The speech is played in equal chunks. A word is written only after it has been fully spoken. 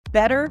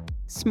Better,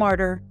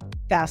 smarter,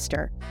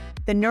 faster.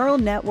 The neural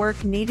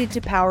network needed to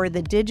power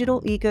the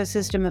digital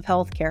ecosystem of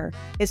healthcare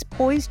is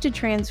poised to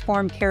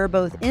transform care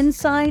both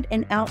inside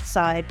and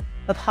outside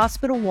of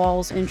hospital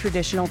walls in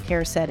traditional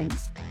care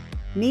settings.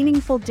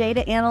 Meaningful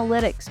data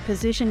analytics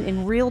positioned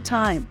in real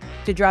time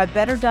to drive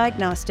better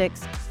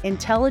diagnostics,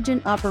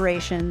 intelligent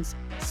operations,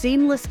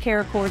 seamless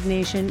care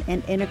coordination,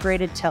 and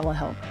integrated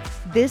telehealth.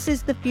 This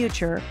is the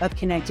future of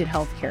connected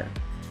healthcare.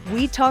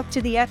 We talk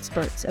to the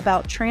experts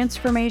about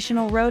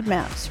transformational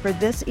roadmaps for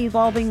this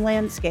evolving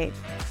landscape,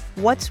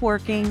 what's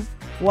working,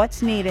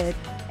 what's needed,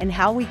 and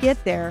how we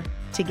get there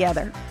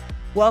together.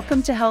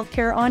 Welcome to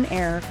Healthcare on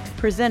Air,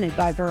 presented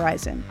by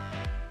Verizon.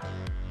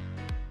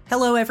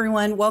 Hello,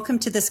 everyone. Welcome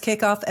to this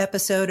kickoff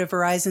episode of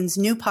Verizon's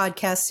new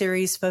podcast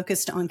series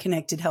focused on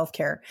connected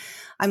healthcare.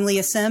 I'm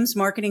Lea Sims,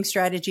 Marketing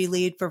Strategy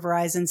Lead for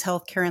Verizon's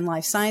Healthcare and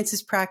Life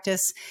Sciences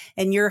practice,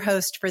 and your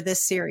host for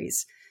this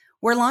series.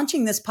 We're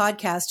launching this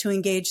podcast to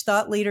engage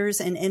thought leaders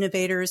and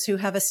innovators who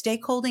have a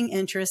stakeholding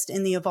interest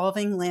in the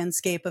evolving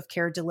landscape of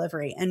care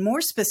delivery, and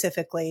more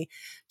specifically,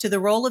 to the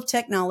role of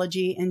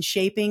technology in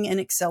shaping and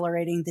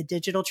accelerating the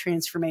digital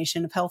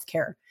transformation of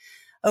healthcare.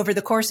 Over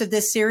the course of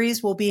this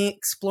series, we'll be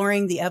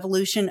exploring the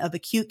evolution of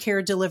acute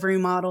care delivery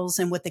models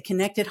and what the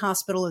connected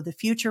hospital of the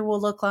future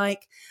will look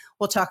like.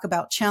 We'll talk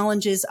about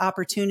challenges,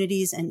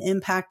 opportunities, and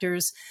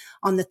impactors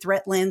on the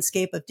threat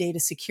landscape of data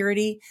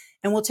security.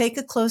 And we'll take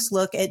a close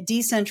look at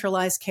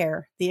decentralized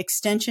care, the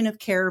extension of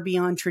care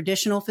beyond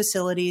traditional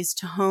facilities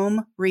to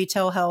home,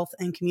 retail health,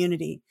 and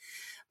community.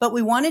 But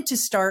we wanted to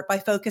start by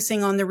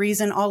focusing on the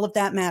reason all of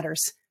that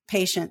matters: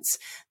 patients,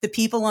 the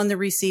people on the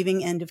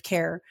receiving end of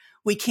care.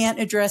 We can't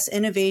address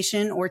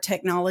innovation or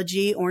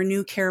technology or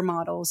new care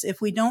models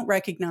if we don't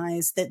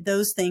recognize that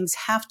those things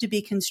have to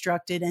be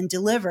constructed and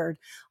delivered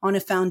on a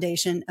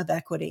foundation of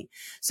equity.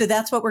 So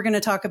that's what we're going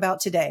to talk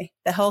about today,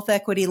 the health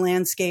equity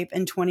landscape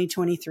in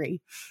 2023.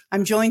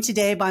 I'm joined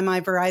today by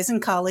my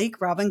Verizon colleague,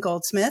 Robin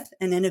Goldsmith,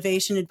 an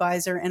innovation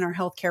advisor in our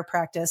healthcare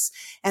practice,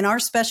 and our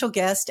special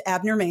guest,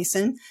 Abner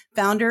Mason,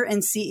 founder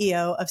and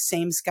CEO of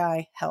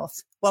SameSky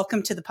Health.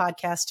 Welcome to the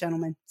podcast,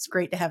 gentlemen. It's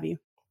great to have you.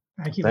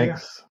 Thank you.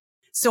 Thanks.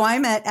 So I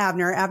met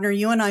Abner. Abner,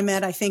 you and I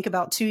met, I think,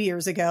 about 2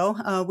 years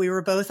ago. We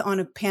were both on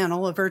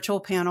a virtual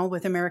panel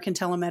with American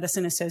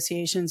Telemedicine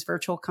Association's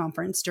virtual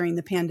conference during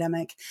the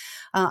pandemic.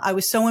 I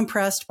was so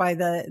impressed by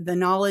the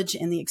knowledge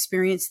and the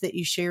experience that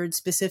you shared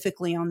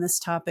specifically on this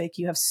topic.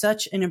 You have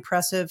such an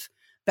impressive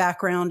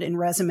background and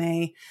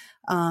resume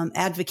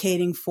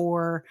advocating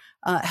for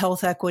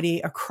health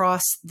equity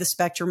across the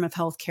spectrum of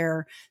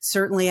healthcare,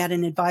 certainly at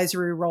an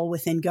advisory role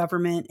within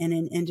government and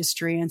in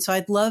industry. And so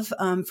I'd love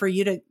for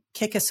you to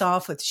kick us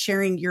off with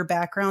sharing your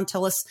background.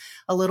 Tell us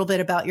a little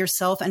bit about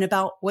yourself and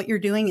about what you're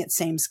doing at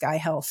SameSky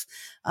Health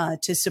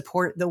to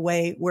support the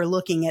way we're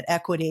looking at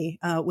equity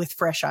with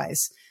fresh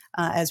eyes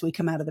as we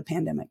come out of the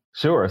pandemic.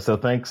 Sure. So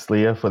thanks,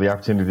 Lea, for the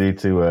opportunity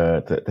to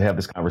have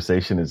this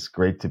conversation. It's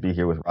great to be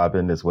here with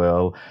Robin as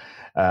well.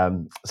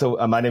 So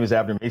my name is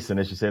Abner Mason,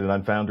 as you said, and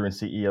I'm founder and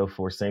CEO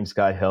for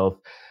SameSky Health.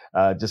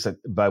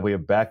 By way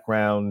of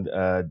background,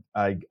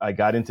 I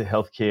got into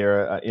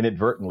healthcare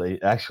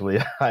inadvertently. Actually,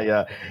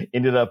 I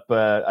ended up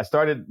I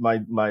started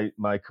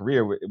my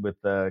career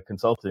with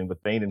consulting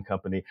with Bain &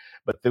 Company,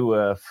 but through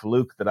a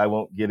fluke that I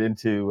won't get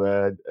into,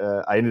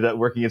 I ended up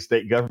working in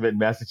state government in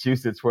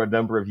Massachusetts for a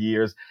number of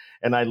years.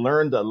 And I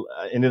learned,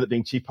 ended up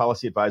being chief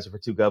policy advisor for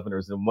two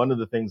governors. And one of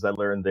the things I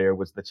learned there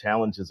was the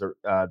challenges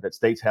that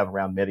states have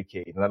around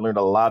Medicaid. And I learned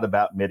a lot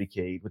about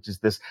Medicaid, which is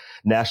this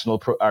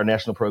our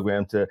national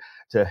program to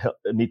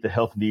meet the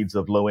health needs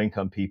of low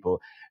income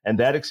people. And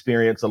that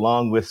experience,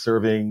 along with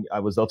serving, I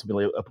was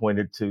ultimately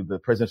appointed to the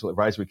Presidential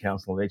Advisory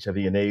Council on HIV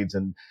and AIDS,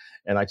 and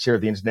I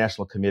chaired the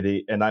International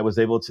Committee. And I was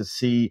able to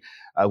see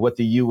what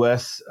the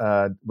U.S.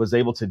 Was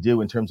able to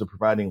do in terms of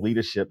providing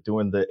leadership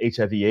during the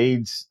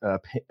HIV/AIDS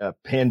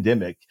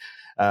pandemic.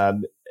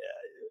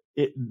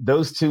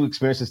 Those two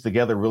experiences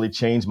together really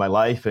changed my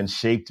life and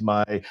shaped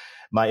my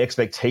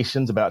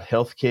expectations about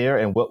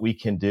healthcare and what we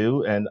can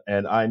do. And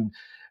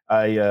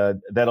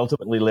that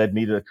ultimately led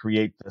me to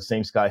create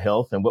SameSky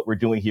Health. And what we're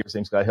doing here at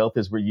SameSky Health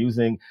is we're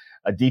using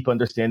a deep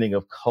understanding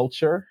of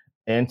culture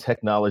and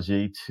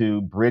technology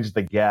to bridge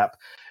the gap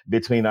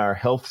between our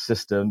health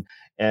system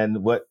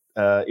and what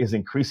is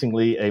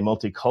increasingly a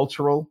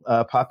multicultural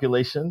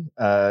population,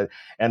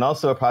 and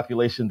also a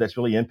population that's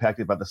really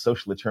impacted by the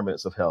social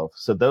determinants of health.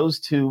 So those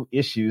two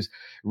issues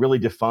really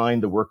define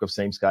the work of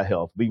SameSky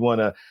Health. We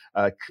want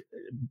to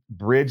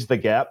bridge the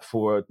gap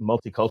for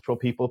multicultural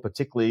people,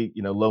 particularly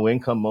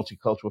low-income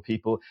multicultural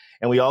people,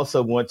 and we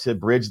also want to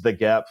bridge the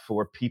gap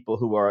for people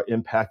who are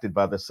impacted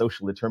by the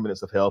social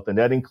determinants of health, and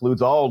that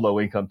includes all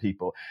low-income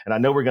people. And I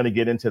know we're going to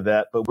get into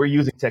that, but we're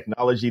using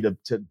technology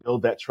to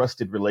build that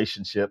trusted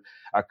relationship.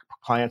 Our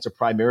clients are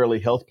primarily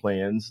health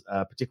plans,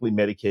 particularly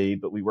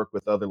Medicaid, but we work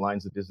with other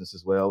lines of business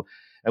as well.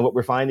 And what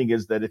we're finding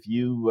is that if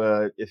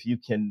you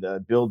can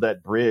build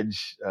that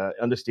bridge,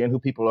 understand who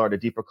people are at a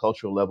deeper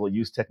cultural level,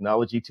 use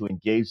technology to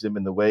engage them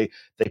in the way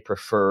they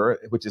prefer,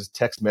 which is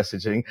text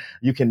messaging,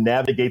 you can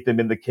navigate them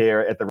in the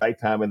care at the right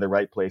time in the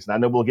right place. And I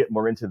know we'll get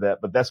more into that,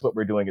 but that's what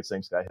we're doing at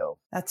SameSky Health.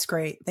 That's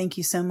great. Thank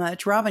you so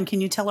much. Robin,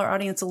 can you tell our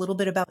audience a little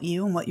bit about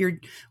you and what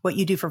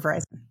you do for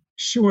Verizon?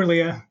 Sure,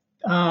 Lea.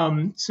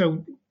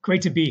 So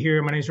great to be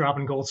here. My name is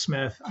Robin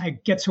Goldsmith. I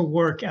get to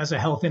work as a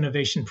health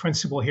innovation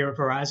principal here at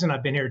Verizon.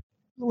 I've been here a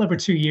little over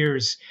 2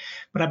 years,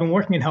 but I've been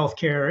working in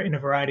healthcare in a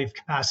variety of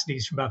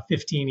capacities for about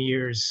 15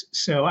 years.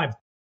 So I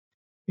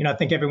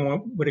think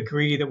everyone would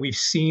agree that we've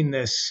seen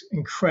this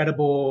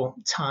incredible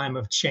time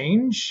of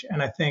change.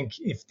 And I think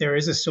if there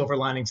is a silver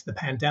lining to the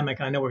pandemic,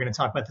 and I know we're going to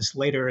talk about this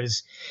later,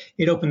 is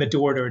it opened the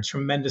door to a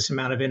tremendous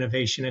amount of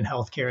innovation in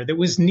healthcare that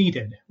was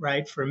needed,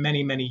 right, for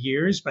many, many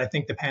years. But I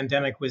think the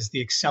pandemic was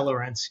the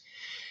accelerant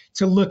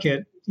to look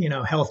at,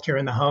 healthcare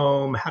in the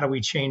home. How do we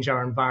change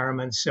our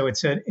environment? So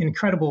it's an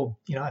incredible,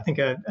 I think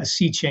a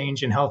sea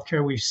change in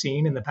healthcare we've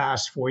seen in the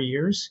past 4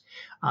 years.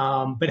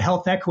 But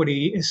health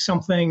equity is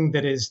something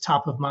that is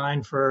top of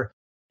mind for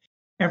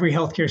every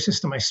healthcare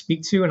system I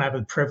speak to. And I have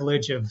the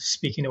privilege of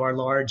speaking to our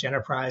large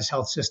enterprise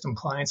health system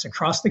clients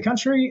across the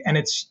country. And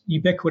it's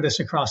ubiquitous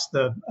across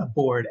the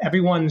board.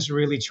 Everyone's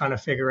really trying to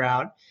figure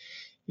out,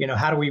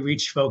 how do we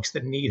reach folks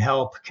that need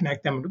help,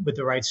 connect them with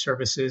the right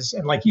services?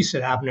 And like you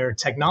said, Abner,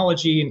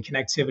 technology and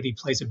connectivity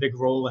plays a big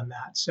role in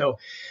that. So,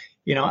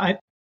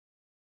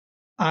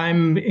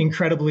 I'm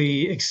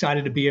incredibly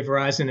excited to be at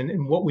Verizon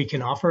and what we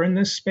can offer in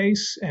this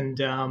space. And,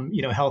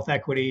 health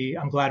equity,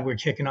 I'm glad we're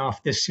kicking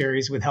off this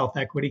series with health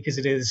equity because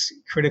it is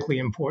critically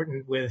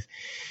important with,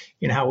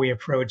 how we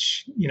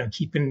approach,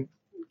 keeping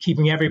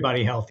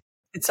everybody healthy.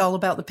 It's all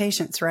about the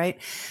patients, right?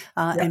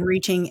 And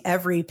reaching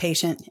every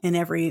patient in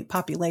every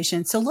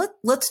population. So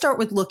let's start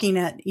with looking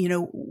at,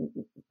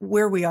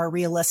 where we are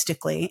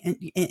realistically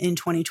in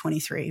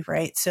 2023,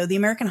 right? So the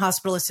American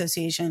Hospital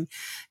Association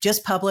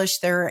just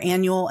published their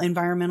annual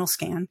environmental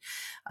scan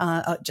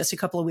just a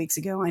couple of weeks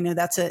ago. I know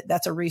that's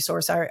a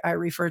resource I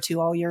refer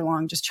to all year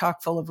long, just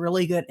chock full of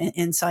really good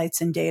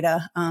insights and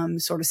data,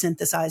 sort of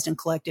synthesized and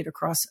collected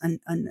across a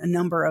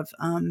number of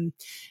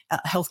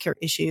healthcare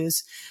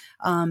issues.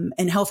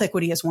 And health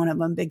equity is one of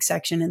them, big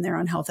section in there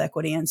on health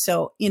equity. And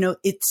so,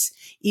 it's,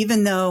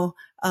 even though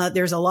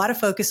there's a lot of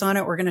focus on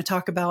it, we're going to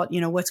talk about,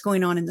 what's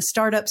going on in the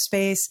startup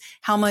space,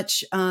 how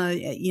much,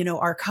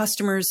 our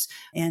customers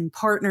and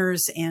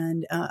partners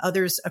and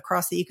others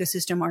across the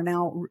ecosystem are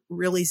now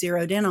really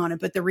zeroed in on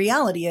it. But the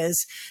reality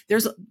is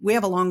we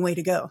have a long way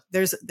to go.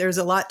 There's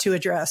a lot to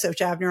address. So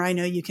Abner, I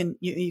know you can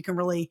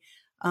really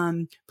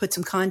put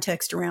some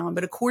context around.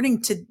 But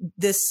according to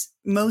this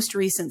most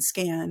recent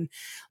scan,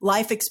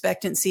 life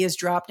expectancy has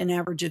dropped an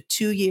average of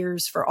 2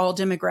 years for all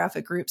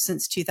demographic groups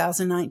since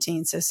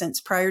 2019. So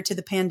since prior to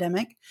the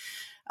pandemic,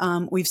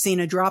 we've seen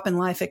a drop in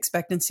life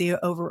expectancy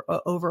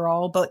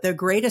overall, but the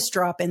greatest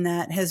drop in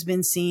that has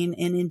been seen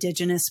in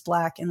Indigenous,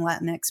 Black, and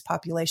Latinx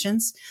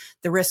populations.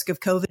 The risk of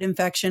COVID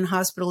infection,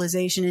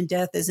 hospitalization, and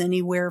death is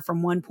anywhere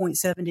from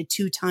 1.7 to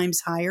 2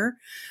 times higher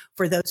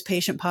for those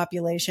patient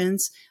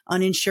populations.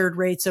 Uninsured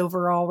rates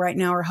overall right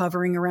now are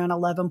hovering around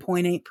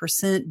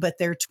 11.8%, but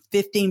they're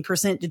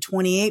 15% to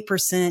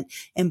 28%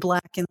 in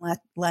Black and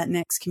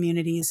Latinx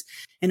communities.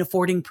 And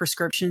affording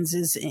prescriptions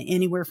is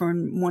anywhere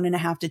from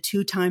 1.5 to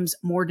 2 times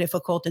more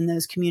difficult in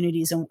those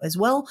communities as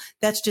well.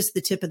 That's just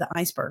the tip of the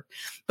iceberg.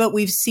 But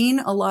we've seen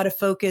a lot of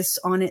focus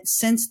on it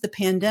since the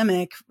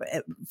pandemic.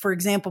 For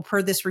example,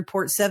 per this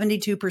report,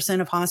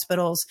 72% of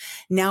hospitals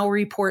now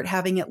report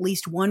having at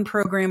least one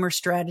program or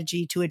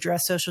strategy to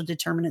address social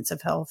determinants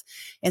of health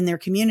in their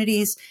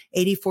communities.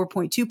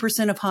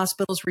 84.2% of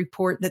hospitals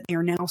report that they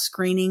are now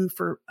screening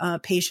for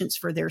patients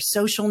for their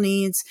social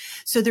needs.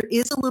 So there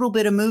is a little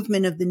bit of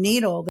movement of the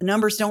needle. The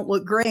numbers don't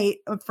look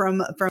great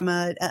from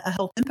a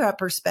health impact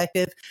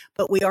perspective,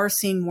 but we are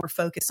seeing more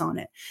focus on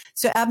it.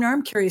 So Abner,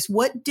 I'm curious,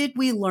 what did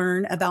we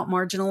learn about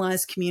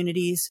marginalized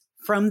communities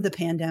from the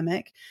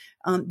pandemic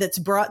that's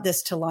brought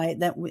this to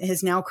light, that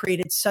has now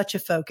created such a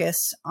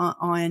focus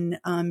on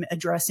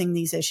addressing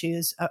these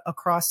issues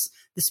across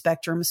the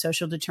spectrum of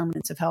social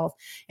determinants of health?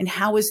 And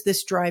how is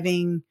this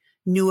driving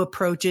new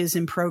approaches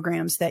and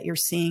programs that you're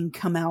seeing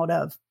come out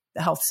of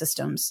the health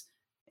systems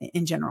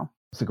in general?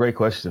 It's a great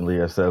question,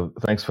 Lea. So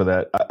thanks for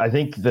that. I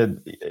think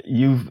that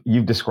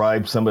you've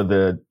described some of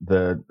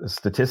the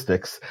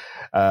statistics,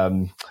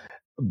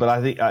 but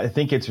I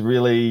think it's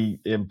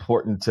really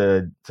important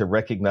to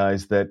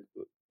recognize that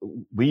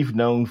we've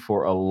known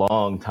for a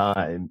long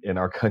time in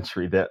our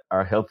country that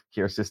our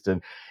healthcare system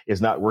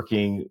is not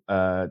working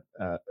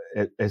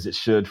as it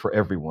should for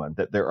everyone,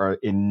 that there are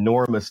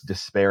enormous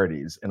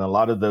disparities. And a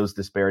lot of those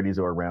disparities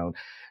are around,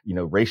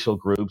 racial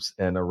groups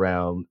and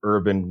around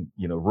urban,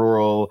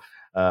 rural,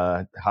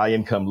 high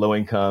income, low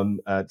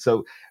income.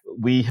 So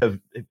we've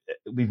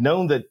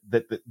known that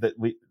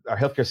our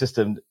healthcare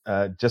system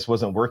just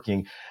wasn't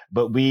working,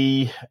 but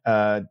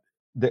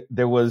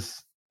there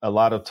was a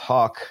lot of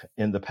talk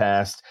in the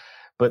past,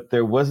 but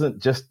there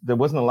wasn't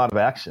a lot of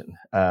action.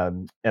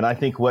 And I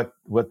think what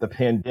the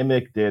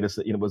pandemic did is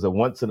that, it was a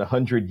once in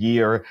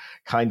 100-year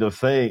kind of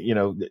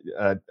thing,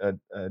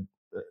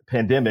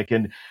 pandemic.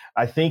 And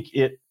I think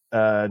it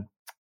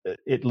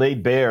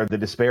laid bare the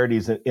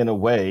disparities in a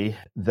way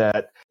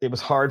that it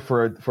was hard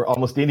for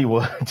almost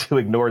anyone to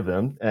ignore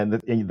them. And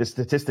the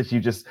statistics you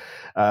just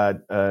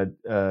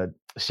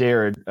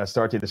shared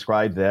start to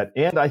describe that.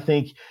 And I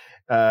think,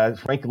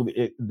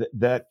 frankly,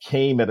 that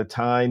came at a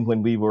time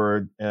when we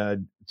were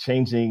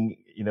changing,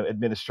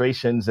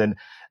 administrations, and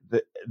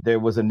there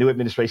was a new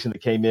administration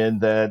that came in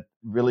that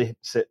really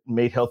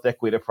made health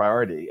equity a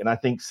priority. And I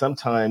think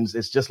sometimes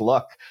it's just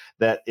luck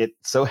that it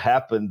so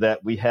happened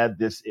that we had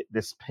this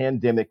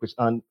pandemic, which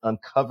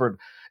uncovered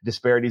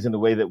disparities in a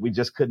way that we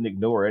just couldn't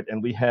ignore it.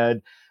 And we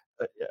had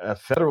a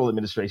federal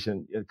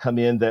administration come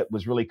in that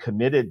was really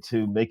committed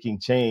to making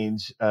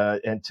change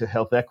and to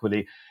health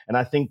equity. And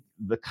I think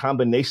the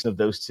combination of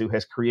those two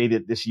has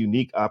created this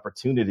unique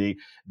opportunity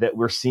that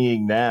we're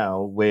seeing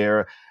now,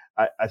 where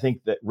I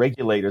think that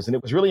regulators, and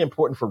it was really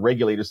important for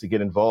regulators to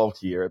get involved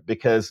here,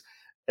 because,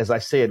 as I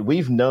said,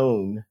 we've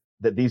known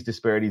that these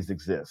disparities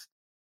exist,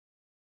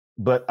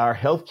 but our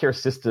healthcare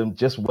system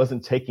just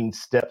wasn't taking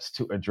steps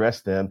to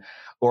address them,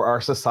 or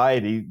our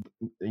society,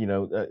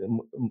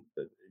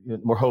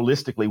 more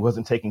holistically,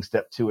 wasn't taking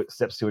steps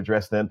to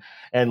address them,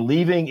 and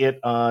leaving it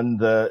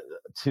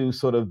to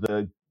sort of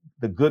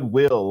the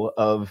goodwill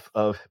of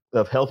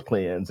health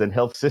plans and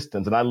health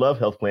systems. And I love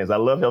health plans. I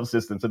love health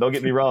systems. So don't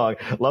get me wrong,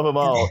 love them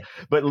all.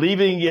 But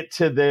leaving it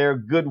to their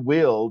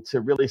goodwill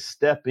to really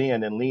step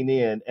in and lean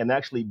in and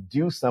actually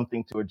do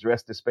something to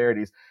address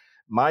disparities.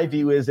 My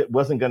view is it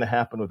wasn't going to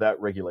happen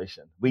without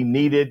regulation. We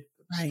needed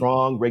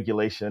strong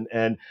regulation.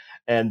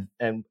 And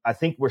I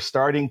think we're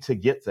starting to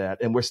get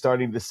that, and we're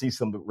starting to see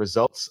some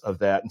results of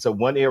that. And so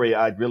one area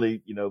I'd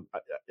really,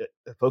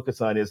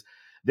 focus on is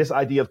this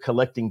idea of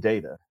collecting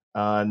data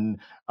on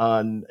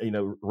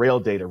rail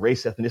data,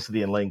 race,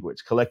 ethnicity, and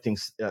language, collecting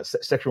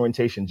sexual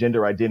orientation,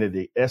 gender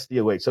identity,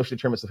 SDOH, social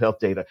determinants of health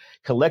data,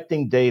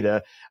 collecting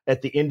data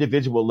at the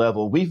individual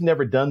level. We've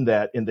never done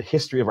that in the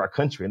history of our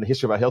country, in the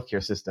history of our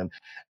healthcare system.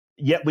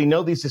 Yet we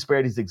know these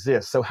disparities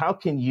exist. So how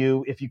can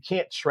you, if you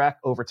can't track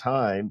over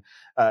time,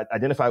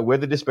 identify where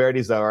the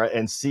disparities are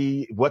and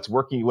see what's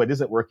working, what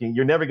isn't working,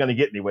 you're never going to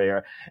get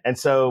anywhere. And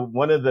so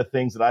one of the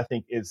things that I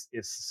think is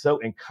so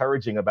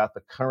encouraging about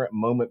the current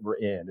moment we're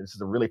in, this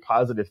is a really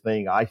positive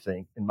thing, I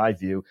think, in my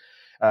view,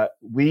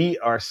 we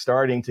are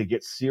starting to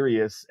get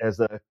serious as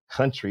a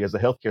country, as a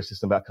healthcare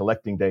system, about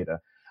collecting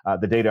data.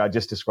 The data I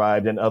just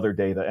described and other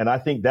data. And I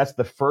think that's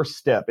the first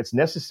step. It's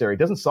necessary. It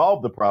doesn't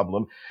solve the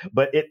problem,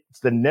 but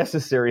it's the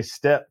necessary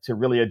step to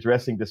really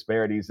addressing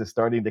disparities, is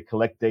starting to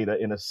collect data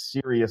in a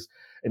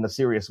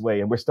serious way.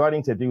 And we're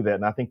starting to do that.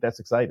 And I think that's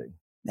exciting.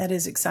 That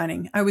is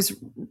exciting. I was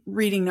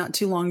reading not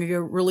too long ago,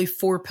 really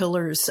 4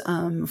 pillars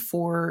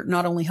for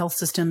not only health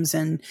systems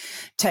and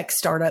tech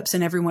startups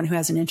and everyone who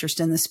has an interest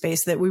in this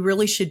space, that we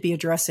really should be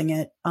addressing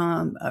it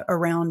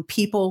around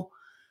people,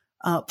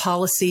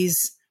 policies,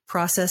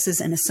 processes,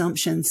 and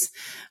assumptions.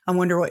 I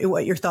wonder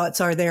what your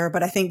thoughts are there,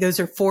 but I think those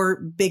are 4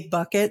 big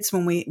buckets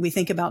when we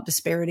think about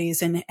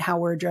disparities and how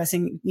we're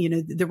addressing,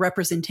 the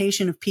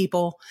representation of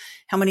people,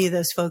 how many of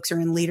those folks are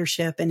in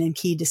leadership and in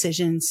key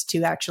decisions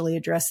to actually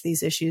address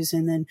these issues,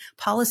 and then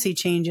policy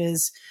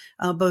changes,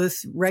 both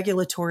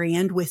regulatory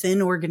and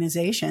within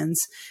organizations,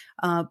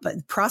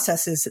 but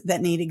processes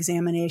that need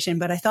examination.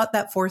 But I thought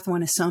that 4th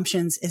one,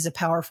 assumptions, is a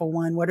powerful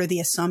one. What are the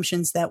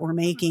assumptions that we're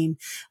making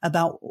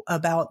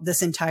about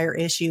this entire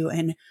issue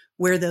and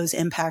where those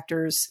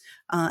impactors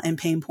and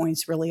pain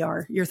points really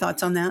are? Your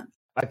thoughts on that?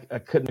 I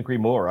couldn't agree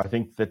more. I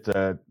think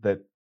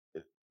that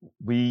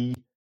we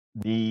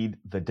need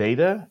the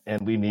data,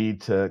 and we need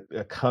to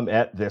come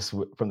at this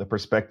from the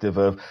perspective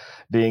of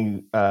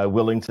being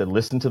willing to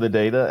listen to the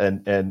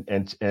data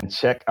and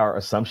check our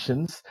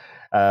assumptions,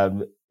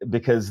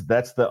 because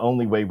that's the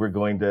only way we're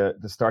going to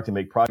start to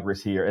make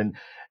progress here. And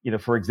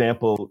for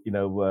example,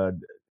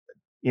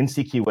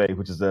 NCQA,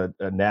 which is a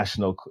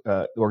national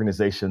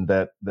organization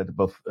that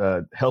both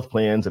health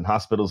plans and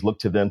hospitals look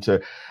to them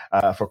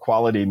for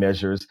quality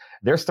measures,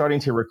 they're starting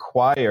to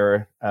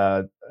require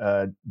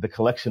the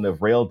collection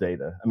of rail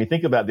data. I mean,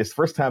 think about this.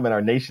 First time in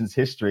our nation's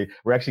history,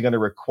 we're actually going to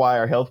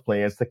require health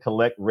plans to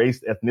collect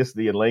race,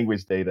 ethnicity, and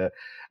language data.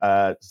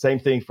 Same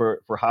thing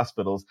for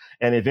hospitals.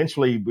 And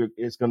eventually,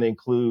 it's going to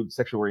include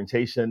sexual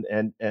orientation.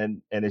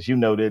 And as you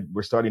noted,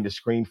 we're starting to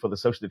screen for the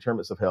social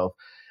determinants of health.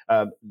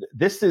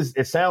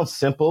 It sounds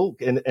simple,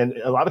 and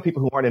a lot of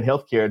people who aren't in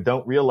healthcare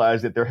don't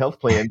realize that their health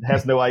plan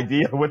has no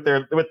idea what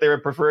their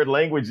preferred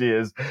language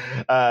is,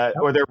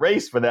 or their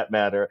race for that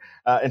matter.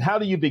 And how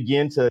do you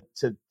begin to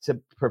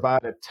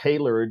provide a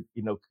tailored,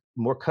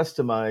 more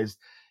customized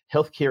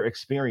healthcare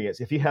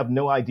experience if you have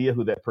no idea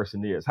who that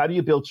person is? How do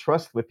you build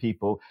trust with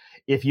people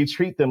if you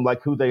treat them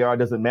like who they are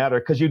doesn't matter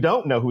because you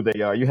don't know who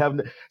they are?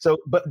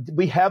 But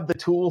we have the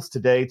tools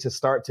today to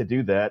start to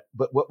do that.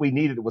 But what we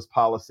needed was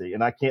policy,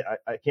 and I can't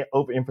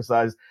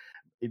overemphasize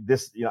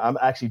this, I'm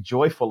actually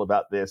joyful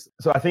about this.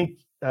 So I think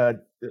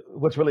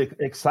what's really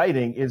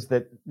exciting is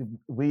that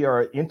we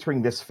are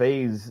entering this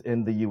phase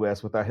in the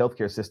U.S. with our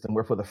healthcare system,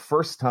 where for the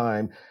first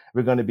time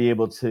we're going to be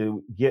able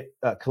to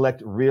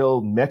collect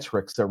real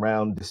metrics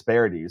around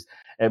disparities,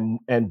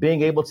 and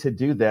being able to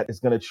do that is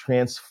going to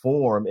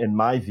transform, in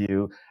my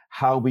view,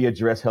 how we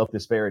address health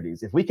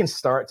disparities. If we can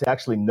start to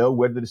actually know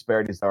where the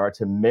disparities are,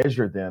 to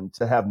measure them,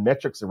 to have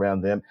metrics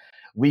around them,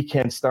 we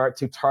can start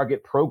to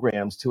target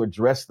programs to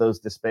address those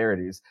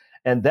disparities.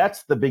 And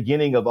that's the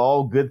beginning of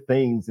all good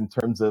things in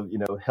terms of,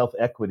 health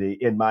equity,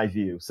 in my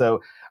view.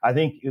 So I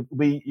think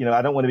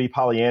I don't want to be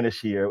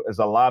Pollyannish here. There's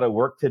a lot of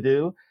work to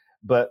do,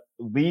 but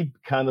we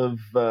kind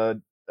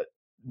of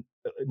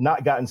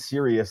not gotten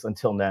serious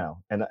until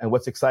now. And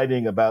what's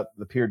exciting about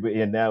the period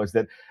we're in now is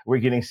that we're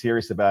getting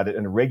serious about it,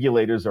 and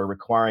regulators are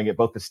requiring at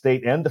both the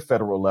state and the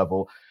federal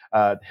level,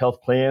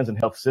 health plans and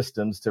health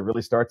systems to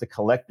really start to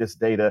collect this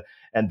data.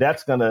 And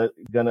that's gonna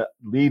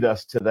lead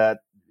us to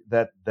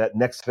that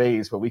next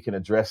phase where we can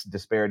address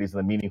disparities in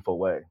a meaningful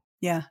way.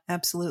 Yeah,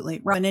 absolutely.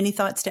 Robin, any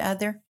thoughts to add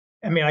there?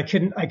 I mean, I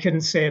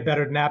couldn't say it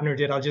better than Abner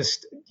did. I'll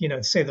just,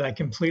 say that I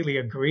completely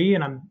agree.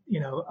 And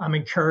I'm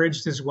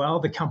encouraged as well,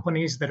 the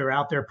companies that are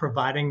out there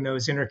providing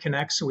those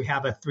interconnects. So we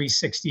have a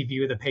 360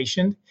 view of the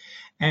patient.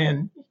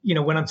 And,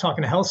 when I'm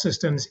talking to health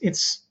systems,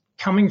 it's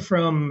coming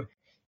from,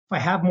 if I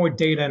have more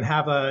data and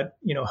have a,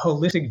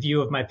 holistic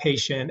view of my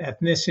patient,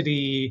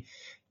 ethnicity,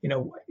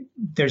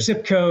 their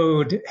zip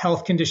code,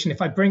 health condition.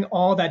 If I bring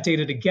all that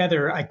data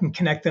together, I can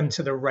connect them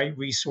to the right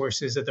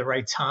resources at the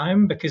right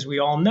time, because we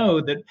all know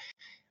that,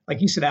 like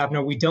you said,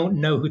 Abner, we don't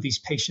know who these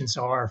patients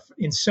are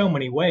in so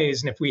many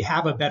ways. And if we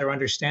have a better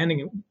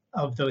understanding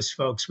of those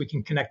folks, we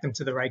can connect them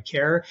to the right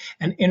care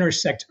and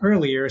intersect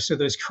earlier, so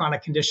those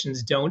chronic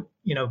conditions don't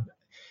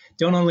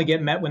only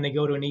get met when they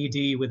go to an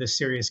ED with a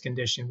serious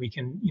condition. We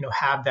can,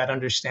 have that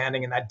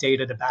understanding and that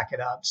data to back it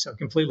up. So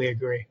completely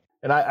agree.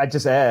 And I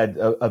just add,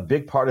 a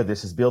big part of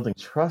this is building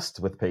trust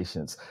with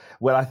patients.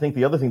 Well, I think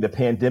the other thing the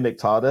pandemic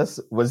taught us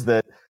was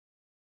that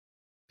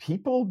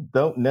people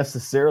don't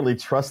necessarily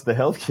trust the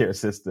healthcare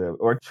system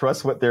or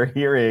trust what they're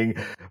hearing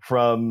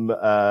from,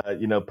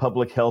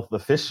 public health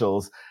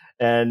officials.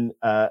 And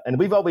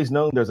we've always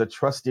known there's a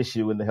trust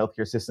issue in the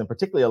healthcare system,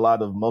 particularly a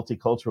lot of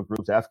multicultural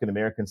groups. African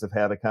Americans have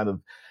had a kind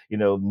of,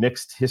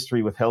 mixed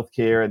history with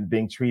healthcare and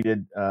being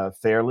treated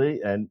fairly.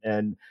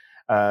 And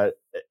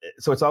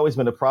so it's always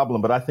been a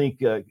problem. But I think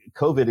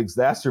COVID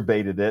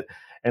exacerbated it.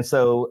 And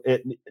so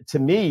to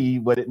me,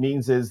 what it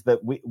means is that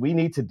we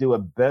need to do a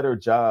better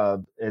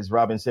job, as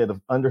Robin said, of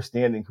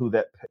understanding who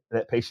that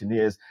patient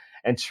is,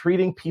 and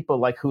treating people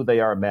like who they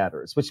are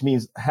matters, which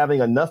means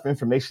having enough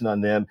information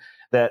on them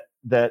that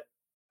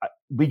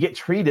we get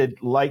treated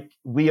like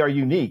we are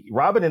unique.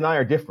 Robin and I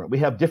are different. We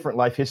have different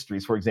life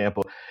histories. For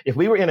example, if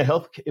we were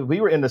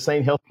in the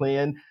same health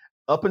plan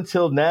up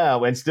until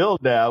now and still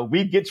now,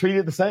 we'd get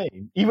treated the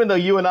same, even though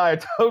you and I are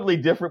totally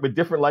different with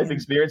different life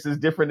experiences,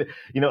 different,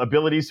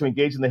 abilities to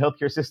engage in the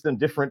healthcare system,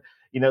 different,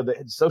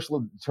 the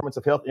social determinants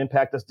of health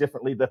impact us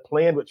differently. The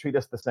plan would treat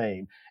us the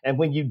same. And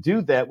when you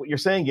do that, what you're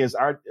saying is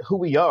who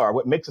we are,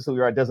 what makes us who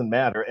we are doesn't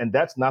matter. And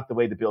that's not the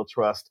way to build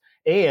trust.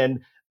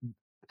 And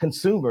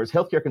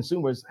healthcare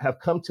consumers have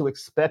come to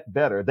expect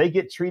better. They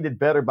get treated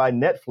better by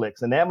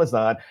Netflix and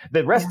Amazon.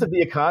 The rest of the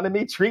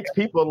economy treats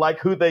people like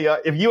who they are.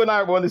 If you and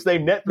I were on the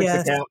same Netflix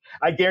account,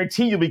 I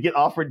guarantee you we get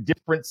offered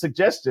different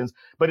suggestions.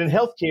 But in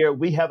healthcare,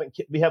 we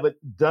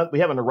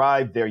haven't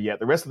arrived there yet.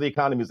 The rest of the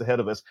economy is ahead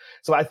of us.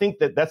 So I think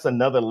that's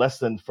another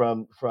lesson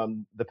from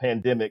the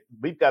pandemic.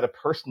 We've got to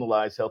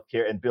personalize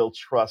healthcare and build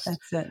trust.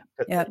 That's it.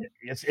 Yeah.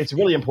 It's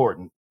really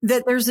important.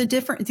 That there's a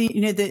different,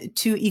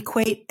 to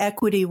equate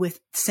equity with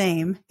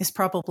same is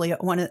probably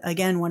one of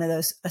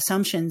those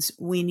assumptions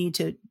we need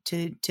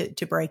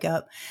to break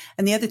up.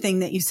 And the other thing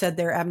that you said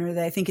there, Abner,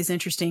 that I think is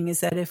interesting is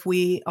that if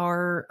we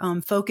are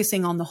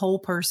focusing on the whole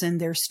person,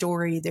 their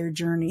story, their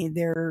journey,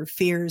 their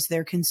fears,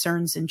 their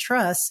concerns and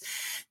trusts,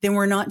 then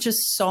we're not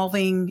just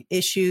solving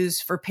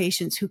issues for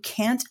patients who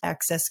can't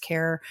access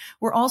care.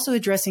 We're also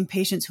addressing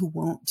patients who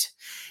won't,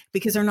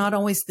 because they're not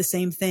always the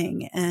same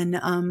thing. And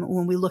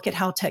when we look at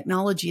how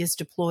technology is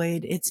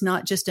deployed, it's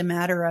not just a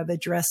matter of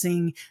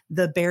addressing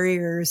the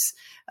barriers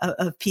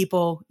of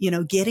people,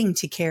 getting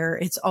to care.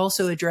 It's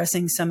also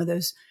addressing some of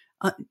those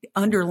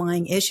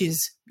underlying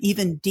issues,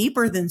 even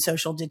deeper than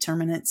social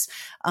determinants,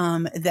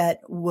 that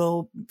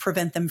will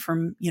prevent them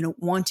from,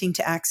 wanting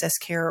to access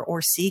care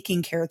or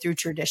seeking care through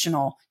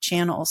traditional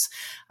channels.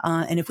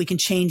 And if we can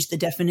change the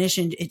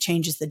definition, it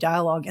changes the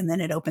dialogue, and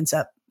then it opens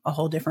up a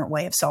whole different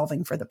way of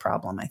solving for the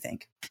problem, I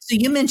think. So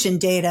you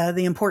mentioned data,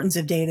 the importance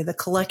of data, the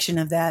collection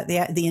of that,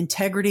 the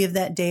integrity of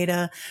that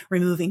data,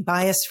 removing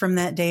bias from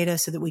that data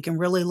so that we can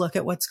really look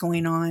at what's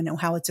going on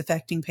and how it's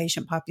affecting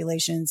patient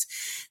populations.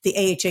 The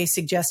AHA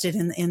suggested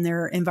in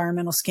their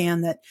environmental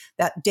scan that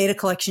data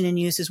collection and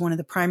use is one of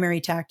the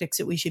primary tactics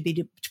that we should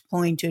be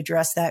deploying to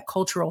address that.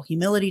 Cultural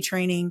humility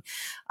training,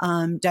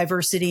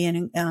 diversity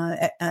and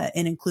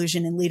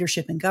inclusion in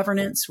leadership and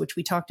governance, which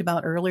we talked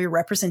about earlier.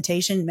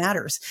 Representation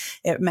matters.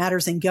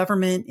 matters in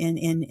government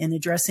in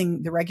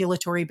addressing the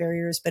regulatory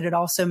barriers, but it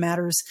also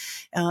matters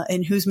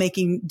in who's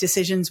making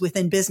decisions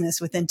within business,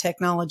 within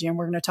technology. And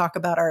we're going to talk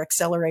about our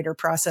accelerator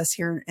process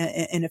here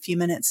in a few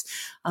minutes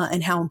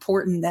and how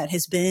important that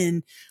has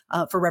been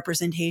for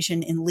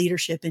representation in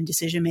leadership and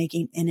decision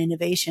making and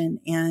innovation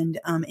and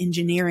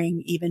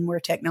engineering, even where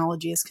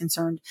technology is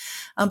concerned.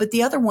 But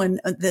the other one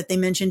that they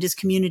mentioned is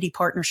community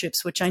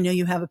partnerships, which I know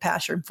you have a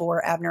passion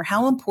for, Abner.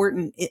 How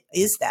important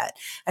is that?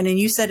 And then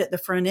you said at the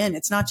front end,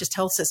 it's not just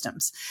health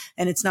systems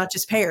and it's not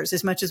just payers,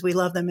 as much as we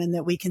love them and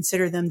that we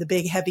consider them the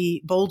big,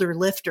 heavy boulder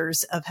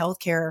lifters of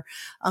healthcare.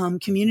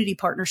 Community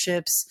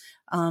partnerships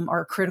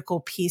are a critical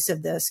piece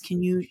of this.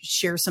 Can you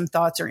share some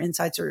thoughts or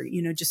insights or,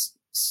 just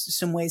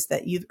some ways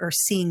that you are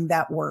seeing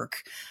that work?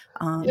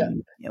 I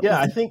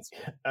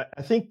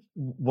think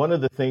one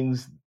of the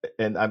things,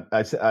 and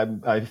I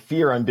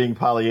fear I'm being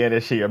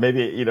Pollyannish here.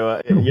 Maybe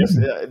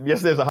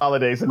yes, there's a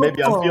holiday, so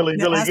maybe I'm feeling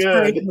really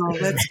good.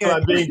 That's So good.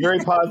 I'm being very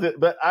positive,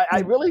 but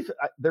I really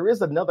there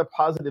is another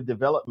positive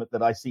development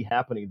that I see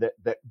happening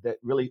that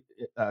really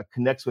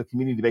connects with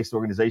community-based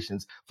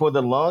organizations. For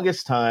the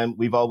longest time,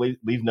 we've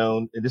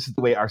known, and this is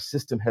the way our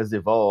system has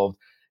evolved.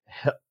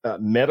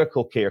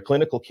 Medical care,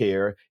 clinical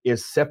care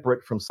is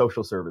separate from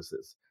social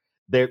services.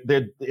 They're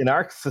in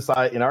our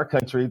society, in our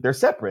country, they're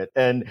separate.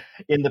 And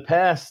in the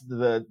past,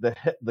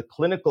 the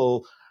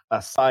clinical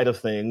side of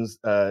things,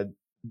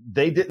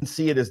 they didn't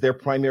see it as their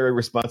primary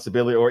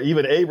responsibility or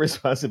even a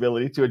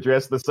responsibility to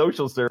address the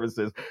social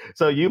services.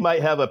 So you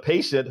might have a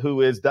patient who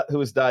is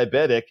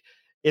diabetic,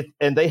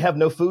 and they have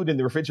no food in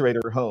the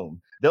refrigerator at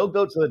home. They'll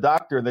go to the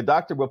doctor, and the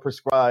doctor will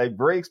prescribe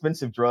very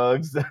expensive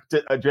drugs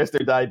to address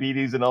their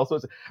diabetes and all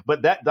sorts of.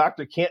 But that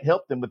doctor can't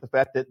help them with the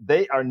fact that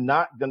they are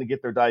not going to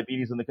get their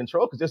diabetes under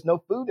control because there's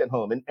no food at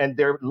home, and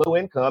they're low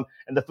income,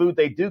 and the food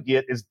they do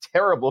get is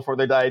terrible for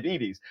their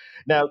diabetes.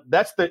 Now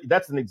that's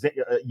an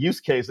use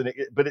case,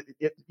 but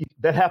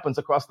that happens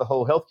across the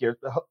whole healthcare,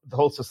 the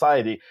whole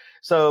society.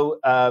 So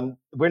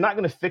we're not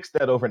going to fix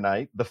that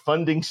overnight. The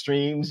funding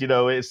streams,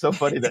 it's so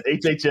funny that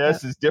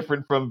HHS is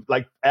different from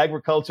like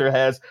agriculture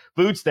has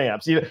food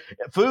stamps.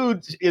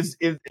 Food is,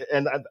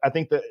 and I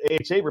think the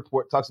AHA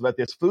report talks about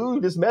this.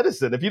 Food is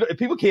medicine. If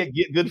people can't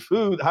get good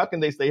food, how can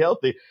they stay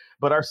healthy?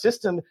 But our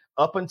system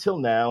up until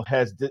now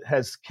has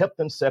kept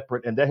them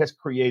separate, and that has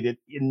created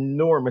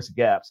enormous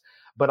gaps.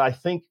 But I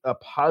think a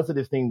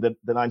positive thing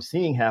that I'm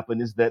seeing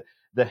happen is that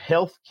the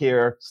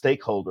healthcare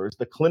stakeholders,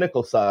 the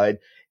clinical side,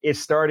 is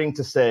starting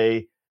to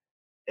say,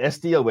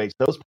 SDOH,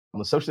 those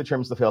problems, social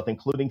determinants of health,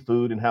 including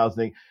food and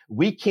housing,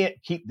 we can't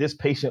keep this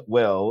patient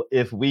well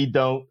if we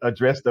don't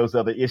address those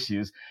other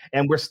issues.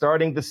 And we're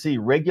starting to see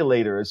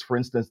regulators, for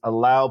instance,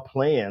 allow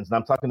plans. And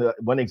I'm talking about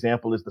one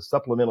example is the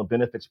supplemental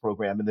benefits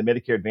program and the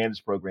Medicare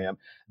Advantage program.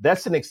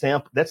 That's an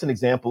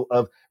example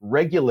of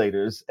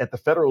regulators at the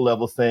federal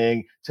level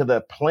saying to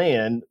the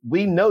plan,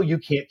 we know you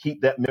can't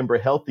keep that member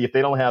healthy if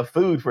they don't have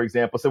food, for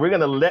example. So we're going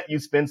to let you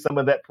spend some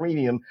of that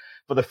premium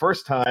for the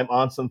first time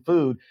on some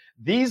food.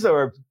 These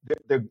are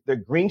they're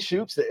green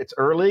shoots. It's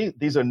early.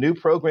 These are new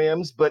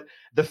programs. But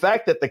the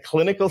fact that the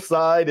clinical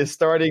side is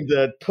starting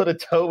to put a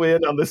toe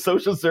in on the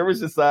social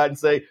services side and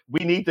say,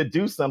 we need to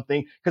do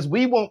something because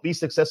we won't be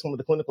successful on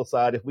the clinical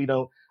side if we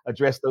don't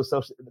address those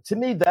social. To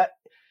me, that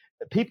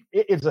it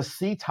is a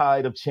sea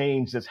tide of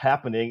change that's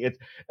happening.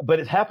 But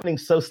it's happening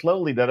so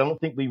slowly that I don't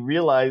think we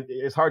realize.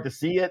 It's hard to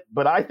see it,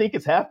 but I think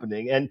it's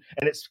happening and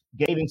it's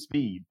gaining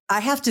speed. I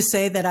have to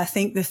say that I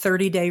think the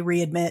 30-day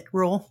readmit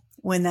rule,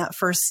 when that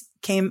first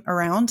came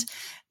around,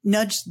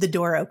 nudged the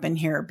door open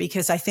here,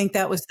 because I think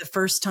that was the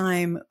first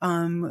time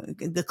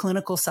the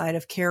clinical side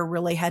of care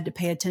really had to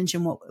pay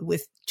attention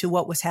to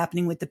what was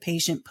happening with the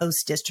patient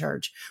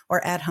post-discharge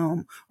or at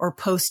home or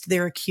post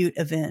their acute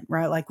event,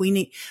 right? Like we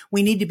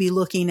need to be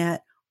looking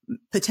at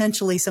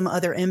potentially some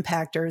other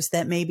impactors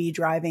that may be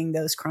driving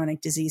those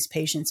chronic disease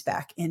patients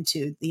back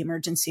into the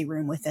emergency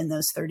room within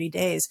those 30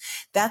 days.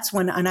 That's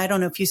when, and I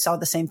don't know if you saw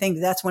the same thing,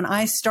 but that's when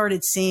I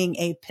started seeing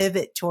a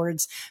pivot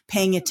towards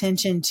paying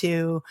attention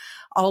to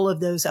all of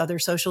those other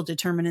social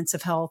determinants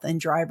of health and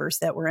drivers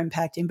that were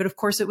impacting. But of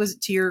course, it was,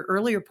 to your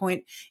earlier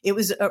point, it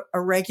was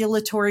a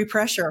regulatory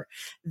pressure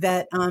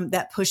that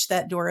that pushed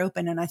that door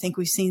open. And I think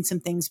we've seen some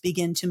things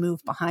begin to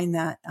move behind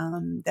that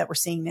that we're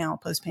seeing now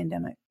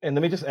post-pandemic. And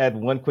let me just add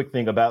one quick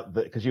thing about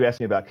because you asked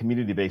me about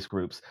community-based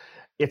groups.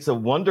 It's a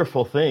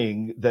wonderful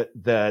thing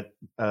that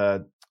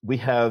we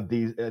have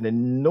an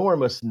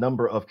enormous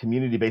number of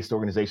community-based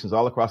organizations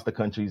all across the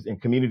country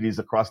and communities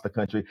across the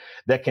country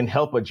that can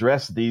help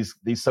address these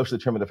social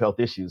determinant of health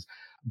issues.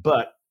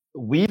 But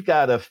we've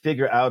got to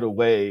figure out a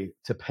way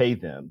to pay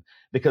them,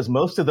 because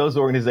most of those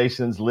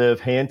organizations live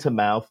hand to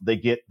mouth.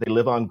 They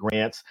live on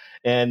grants,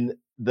 and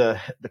the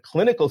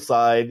clinical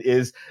side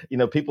is,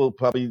 people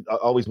probably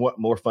always want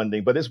more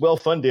funding, but it's well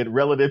funded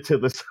relative to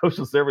the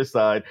social service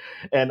side.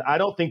 And I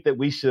don't think that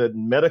we should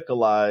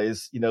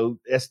medicalize,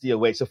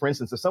 SDOH. So for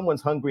instance, if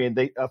someone's hungry and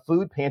a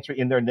food pantry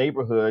in their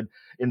neighborhood,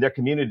 in their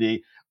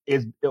community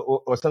is,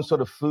 or some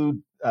sort of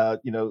food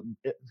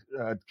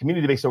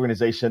community-based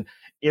organization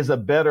is a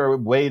better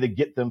way to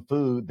get them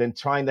food than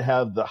trying to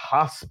have the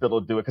hospital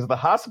do it. Because if the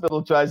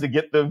hospital tries to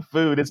get them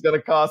food, it's going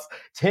to cost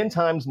 10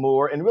 times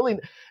more. And really,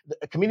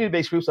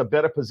 community-based groups are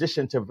better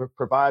positioned to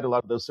provide a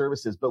lot of those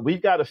services. But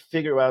we've got to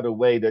figure out a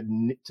way to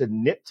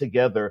knit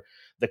together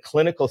the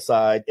clinical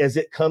side as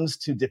it comes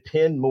to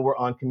depend more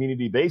on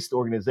community-based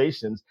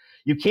organizations.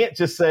 You can't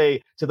just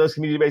say to those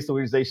community-based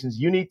organizations,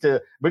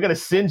 we're going to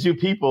send you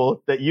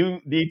people that you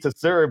need to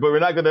serve, but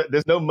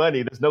there's no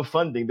money, there's no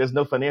funding, there's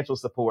no financial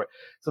support.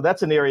 So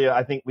that's an area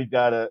I think we've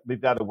got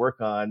to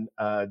work on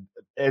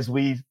as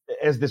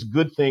this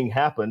good thing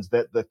happens,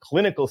 that the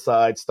clinical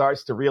side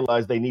starts to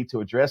realize they need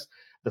to address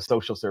the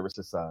social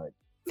services side.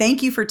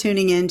 Thank you for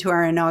tuning in to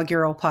our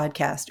inaugural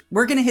podcast.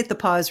 We're going to hit the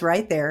pause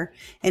right there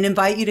and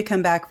invite you to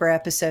come back for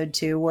episode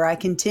 2, where I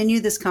continue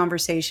this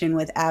conversation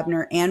with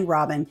Abner and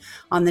Robin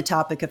on the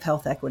topic of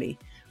health equity.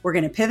 We're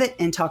going to pivot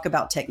and talk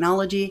about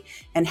technology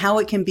and how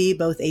it can be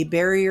both a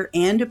barrier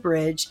and a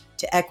bridge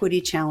to equity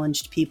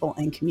challenged people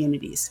and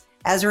communities.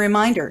 As a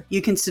reminder,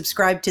 you can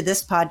subscribe to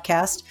this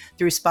podcast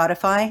through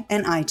Spotify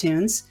and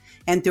iTunes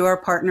and through our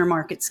partner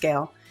Market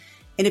Scale.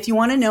 And if you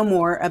want to know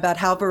more about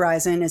how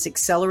Verizon is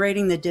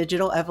accelerating the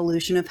digital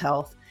evolution of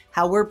health,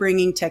 how we're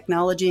bringing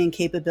technology and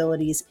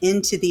capabilities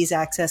into these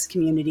access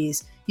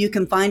communities, you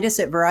can find us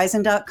at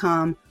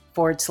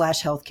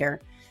verizon.com/healthcare.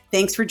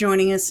 Thanks for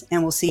joining us,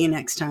 and we'll see you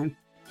next time.